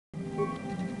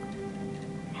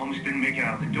almost didn't make it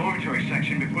out of the dormitory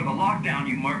section before the lockdown,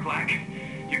 you Merklack.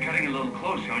 You're cutting a little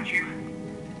close, aren't you?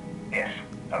 Yes,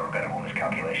 a regrettable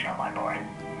miscalculation on my part.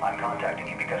 I'm contacting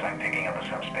you because I'm picking up a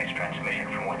subspace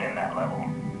transmission from within that level.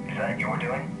 Is that your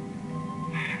doing?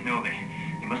 No, they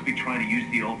must be trying to use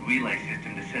the old relay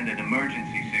system to send an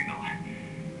emergency signal. I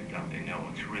doubt they know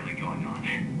what's really going on.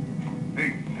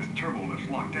 Hey, this turbo lift's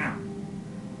locked down.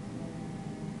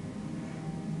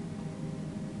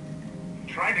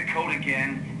 Try the code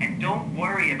again, and don't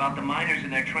worry about the miners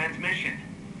and their transmission.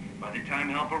 By the time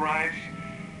help arrives,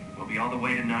 we'll be all the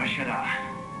way to Nar Shaddaa.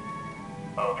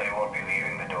 Oh, they won't be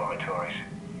leaving the dormitories.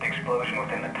 The explosion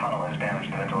within the tunnel has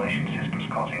damaged the ventilation systems,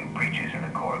 causing breaches in the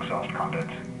core exhaust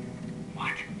conduits.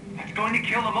 What? That's going to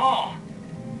kill them all!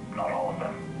 Not all of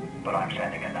them, but I'm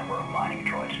sending a number of mining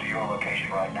droids to your location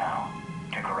right now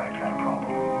to correct that problem.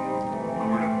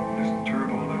 Coorta, this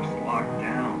turbo lift's locked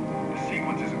down. The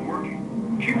sequence isn't working.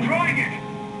 Keep trying it!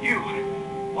 You!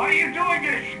 Why are you doing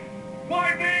this?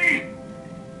 Why me?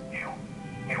 You.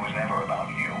 It was never about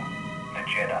you. The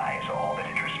Jedi is all that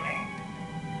interests me.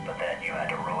 But then you had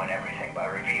to ruin everything by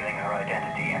revealing her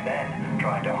identity and then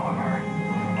trying to harm her.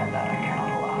 And that I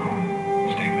cannot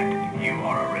allow. Statement. You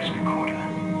are a risk,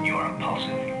 Coorta. You are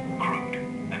impulsive, crude,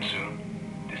 and soon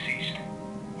deceased.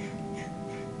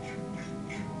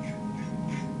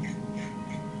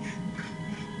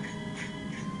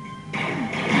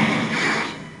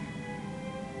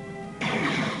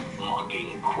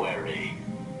 Mocking query.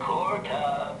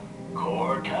 Coorta,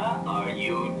 Coorta, are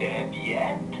you dead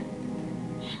yet?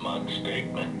 Smug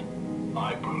statement.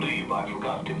 I believe I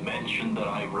forgot to mention that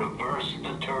I reversed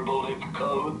the turbolift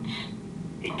codes,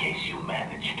 in case you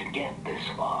managed to get this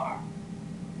far.